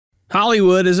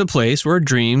Hollywood is a place where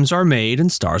dreams are made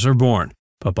and stars are born.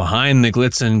 But behind the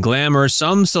glitz and glamour,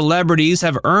 some celebrities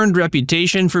have earned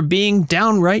reputation for being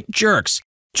downright jerks.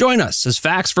 Join us as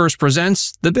Facts First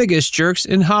presents The Biggest Jerks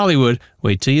in Hollywood.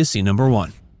 Wait till you see number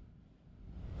 1.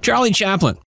 Charlie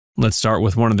Chaplin. Let's start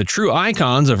with one of the true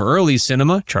icons of early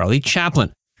cinema, Charlie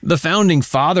Chaplin. The founding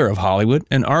father of Hollywood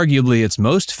and arguably its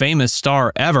most famous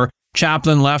star ever,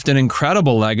 Chaplin left an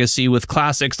incredible legacy with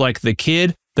classics like The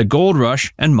Kid, The Gold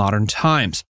Rush, and Modern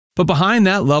Times. But behind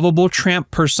that lovable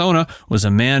tramp persona was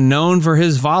a man known for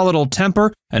his volatile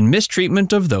temper and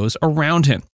mistreatment of those around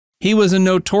him. He was a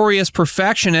notorious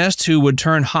perfectionist who would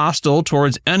turn hostile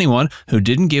towards anyone who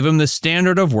didn't give him the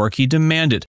standard of work he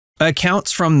demanded.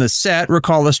 Accounts from the set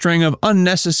recall a string of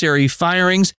unnecessary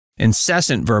firings,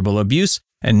 incessant verbal abuse,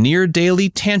 and near-daily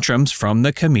tantrums from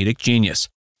the comedic genius.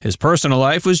 His personal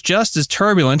life was just as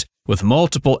turbulent, with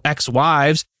multiple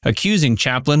ex-wives accusing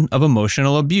Chaplin of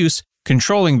emotional abuse,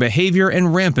 controlling behavior,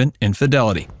 and rampant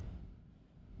infidelity.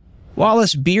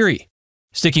 Wallace Beery.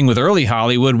 Sticking with early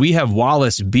Hollywood, we have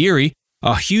Wallace Beery,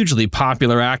 a hugely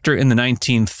popular actor in the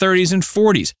 1930s and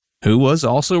 40s, who was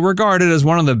also regarded as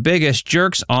one of the biggest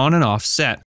jerks on and off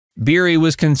set. Beery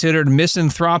was considered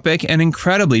misanthropic and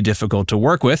incredibly difficult to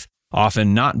work with,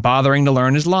 often not bothering to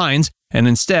learn his lines, and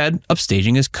instead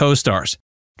upstaging his co-stars.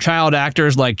 Child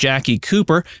actors like Jackie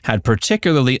Cooper had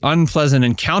particularly unpleasant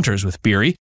encounters with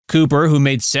Beery. Cooper, who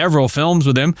made several films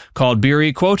with him, called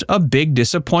Beery, quote, a big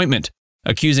disappointment,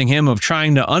 accusing him of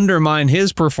trying to undermine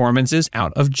his performances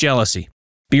out of jealousy.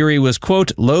 Beery was,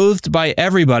 quote, loathed by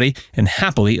everybody and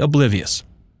happily oblivious.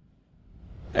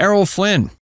 Errol Flynn.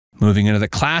 Moving into the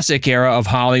classic era of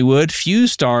Hollywood, few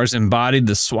stars embodied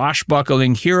the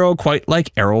swashbuckling hero quite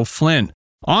like Errol Flynn.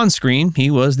 On screen, he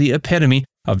was the epitome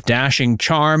of dashing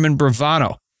charm and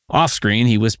bravado. Off-screen,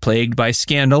 he was plagued by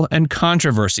scandal and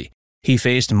controversy. He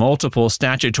faced multiple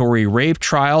statutory rape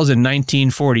trials in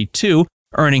 1942,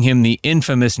 earning him the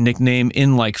infamous nickname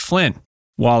In Like Flynn.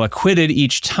 While acquitted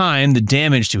each time, the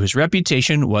damage to his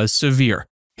reputation was severe.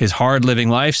 His hard-living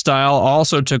lifestyle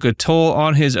also took a toll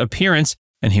on his appearance,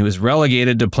 and he was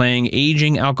relegated to playing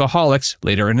aging alcoholics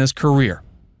later in his career.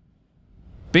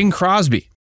 Bing Crosby.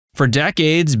 For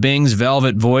decades, Bing's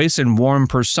velvet voice and warm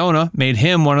persona made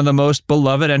him one of the most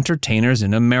beloved entertainers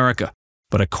in America.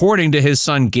 But according to his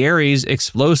son Gary's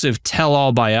explosive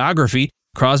tell-all biography,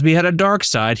 Crosby had a dark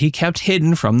side he kept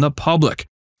hidden from the public.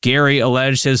 Gary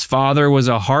alleged his father was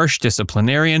a harsh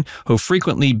disciplinarian who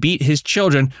frequently beat his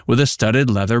children with a studded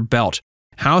leather belt.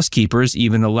 Housekeepers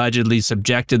even allegedly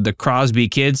subjected the Crosby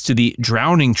kids to the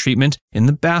drowning treatment in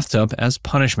the bathtub as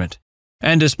punishment.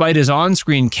 And despite his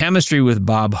on-screen chemistry with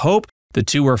Bob Hope, the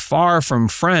two were far from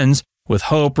friends, with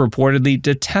Hope reportedly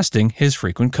detesting his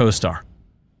frequent co-star.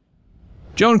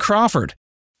 Joan Crawford.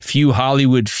 Few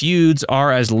Hollywood feuds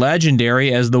are as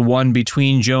legendary as the one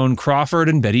between Joan Crawford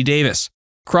and Bette Davis.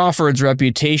 Crawford's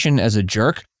reputation as a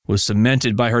jerk was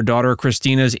cemented by her daughter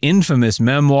Christina's infamous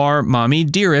memoir, Mommy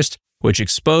Dearest, which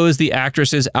exposed the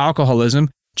actress's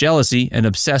alcoholism, jealousy, and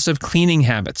obsessive cleaning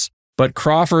habits. But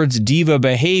Crawford's diva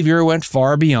behavior went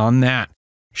far beyond that.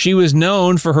 She was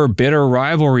known for her bitter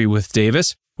rivalry with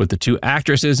Davis, with the two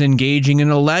actresses engaging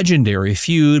in a legendary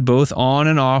feud both on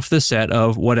and off the set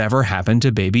of Whatever Happened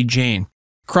to Baby Jane.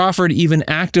 Crawford even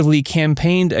actively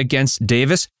campaigned against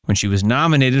Davis when she was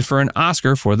nominated for an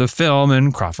Oscar for the film,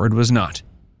 and Crawford was not.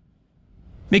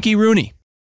 Mickey Rooney.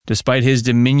 Despite his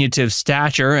diminutive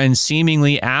stature and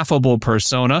seemingly affable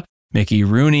persona, Mickey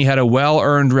Rooney had a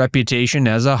well-earned reputation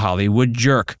as a Hollywood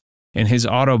jerk. In his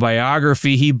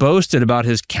autobiography, he boasted about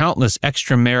his countless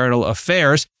extramarital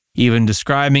affairs, even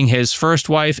describing his first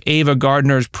wife Ava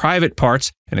Gardner's private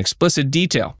parts in explicit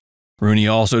detail. Rooney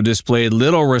also displayed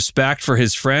little respect for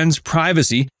his friend's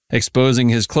privacy, exposing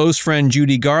his close friend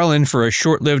Judy Garland for a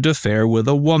short-lived affair with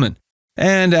a woman.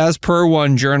 And as per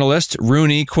one journalist,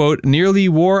 Rooney, quote, nearly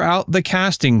wore out the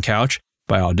casting couch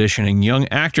by auditioning young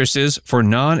actresses for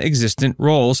non-existent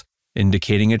roles,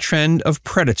 indicating a trend of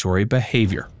predatory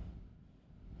behavior.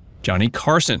 Johnny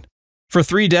Carson. For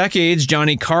 3 decades,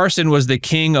 Johnny Carson was the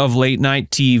king of late-night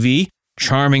TV,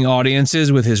 charming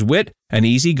audiences with his wit and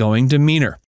easygoing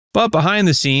demeanor. But behind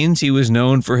the scenes, he was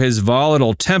known for his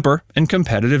volatile temper and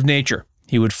competitive nature.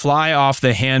 He would fly off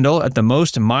the handle at the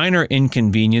most minor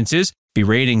inconveniences,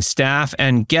 berating staff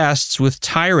and guests with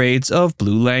tirades of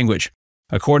blue language.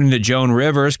 According to Joan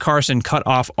Rivers, Carson cut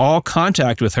off all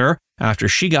contact with her after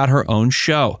she got her own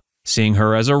show, seeing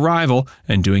her as a rival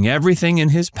and doing everything in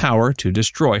his power to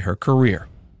destroy her career.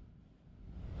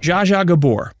 Zsa Zsa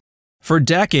Gabor. For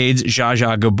decades, Zsa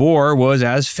Zsa Gabor was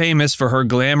as famous for her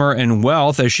glamour and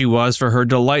wealth as she was for her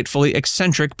delightfully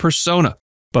eccentric persona.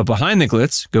 But behind the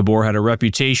glitz, Gabor had a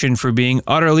reputation for being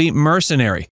utterly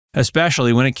mercenary,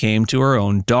 especially when it came to her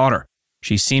own daughter.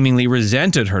 She seemingly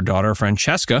resented her daughter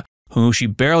Francesca, whom she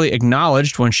barely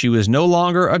acknowledged when she was no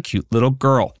longer a cute little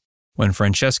girl. When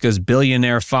Francesca's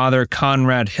billionaire father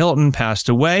Conrad Hilton passed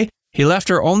away, he left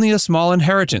her only a small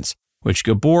inheritance, which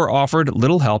Gabor offered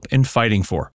little help in fighting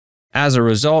for. As a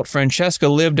result, Francesca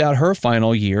lived out her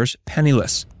final years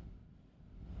penniless.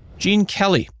 Gene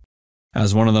Kelly.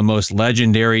 As one of the most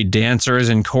legendary dancers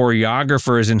and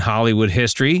choreographers in Hollywood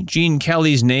history, Gene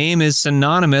Kelly's name is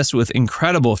synonymous with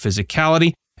incredible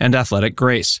physicality and athletic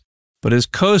grace. But his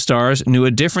co-stars knew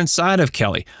a different side of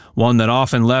Kelly, one that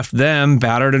often left them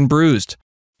battered and bruised.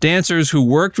 Dancers who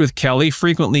worked with Kelly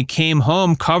frequently came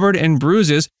home covered in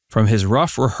bruises from his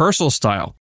rough rehearsal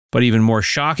style. But even more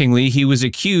shockingly, he was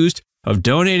accused of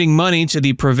donating money to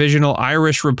the Provisional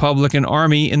Irish Republican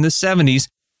Army in the 70s,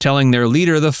 telling their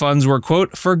leader the funds were,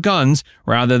 quote, for guns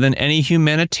rather than any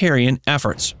humanitarian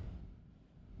efforts.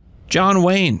 John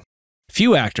Wayne.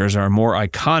 Few actors are more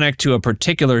iconic to a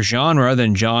particular genre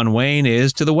than John Wayne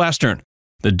is to the Western.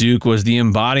 The Duke was the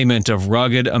embodiment of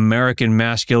rugged American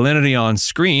masculinity on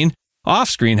screen.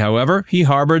 Off-screen, however, he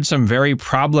harbored some very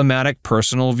problematic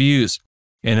personal views.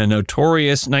 In a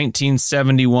notorious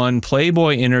 1971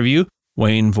 Playboy interview,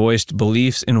 Wayne voiced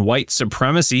beliefs in white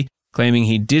supremacy, claiming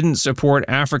he didn't support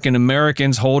African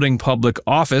Americans holding public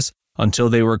office until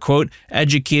they were, quote,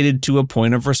 educated to a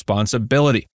point of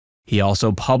responsibility. He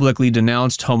also publicly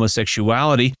denounced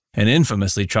homosexuality and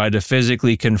infamously tried to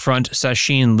physically confront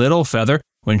Sacheen Littlefeather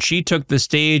when she took the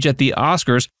stage at the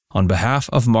Oscars on behalf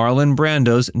of Marlon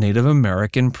Brando's Native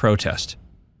American protest.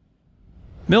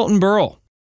 Milton Berle.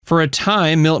 For a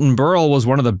time, Milton Berle was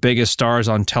one of the biggest stars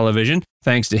on television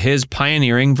thanks to his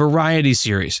pioneering variety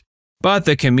series. But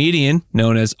the comedian,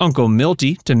 known as Uncle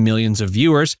Milty to millions of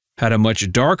viewers, had a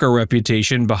much darker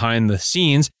reputation behind the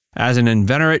scenes as an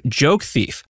inveterate joke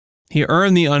thief. He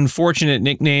earned the unfortunate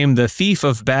nickname the Thief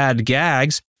of Bad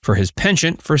Gags for his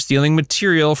penchant for stealing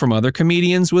material from other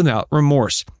comedians without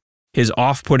remorse. His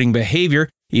off-putting behavior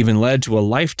even led to a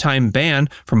lifetime ban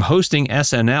from hosting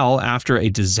SNL after a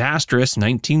disastrous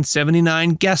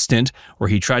 1979 guest stint where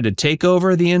he tried to take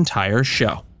over the entire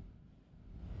show.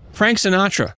 Frank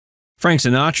Sinatra. Frank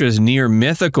Sinatra's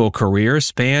near-mythical career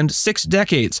spanned 6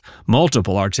 decades,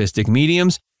 multiple artistic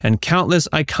mediums, and countless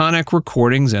iconic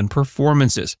recordings and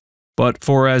performances. But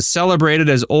for as celebrated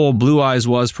as Old Blue Eyes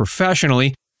was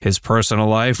professionally, his personal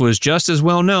life was just as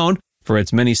well known for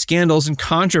its many scandals and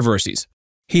controversies.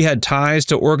 He had ties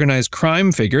to organized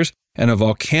crime figures and a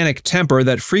volcanic temper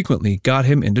that frequently got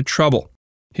him into trouble.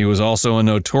 He was also a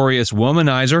notorious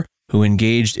womanizer who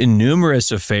engaged in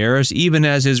numerous affairs even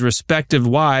as his respective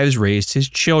wives raised his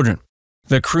children.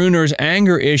 The crooner's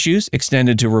anger issues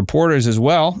extended to reporters as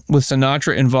well, with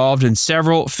Sinatra involved in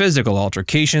several physical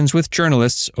altercations with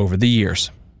journalists over the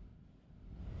years.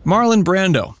 Marlon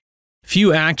Brando.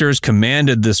 Few actors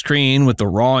commanded the screen with the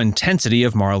raw intensity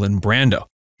of Marlon Brando.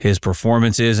 His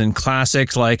performances in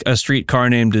classics like A Streetcar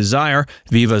Named Desire,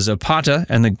 Viva Zapata,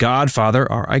 and The Godfather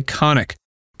are iconic.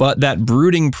 But that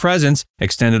brooding presence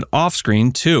extended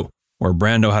off-screen too, where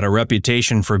Brando had a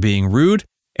reputation for being rude,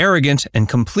 arrogant, and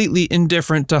completely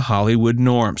indifferent to Hollywood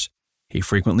norms. He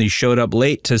frequently showed up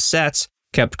late to sets,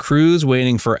 kept crews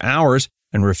waiting for hours,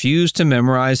 and refused to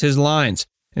memorize his lines,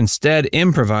 instead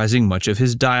improvising much of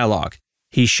his dialogue.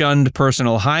 He shunned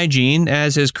personal hygiene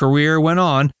as his career went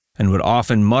on and would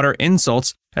often mutter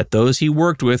insults at those he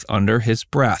worked with under his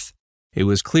breath. It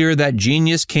was clear that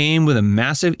genius came with a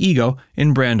massive ego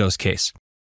in Brando's case.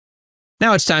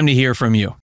 Now it's time to hear from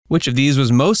you. Which of these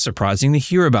was most surprising to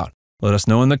hear about? Let us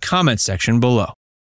know in the comments section below.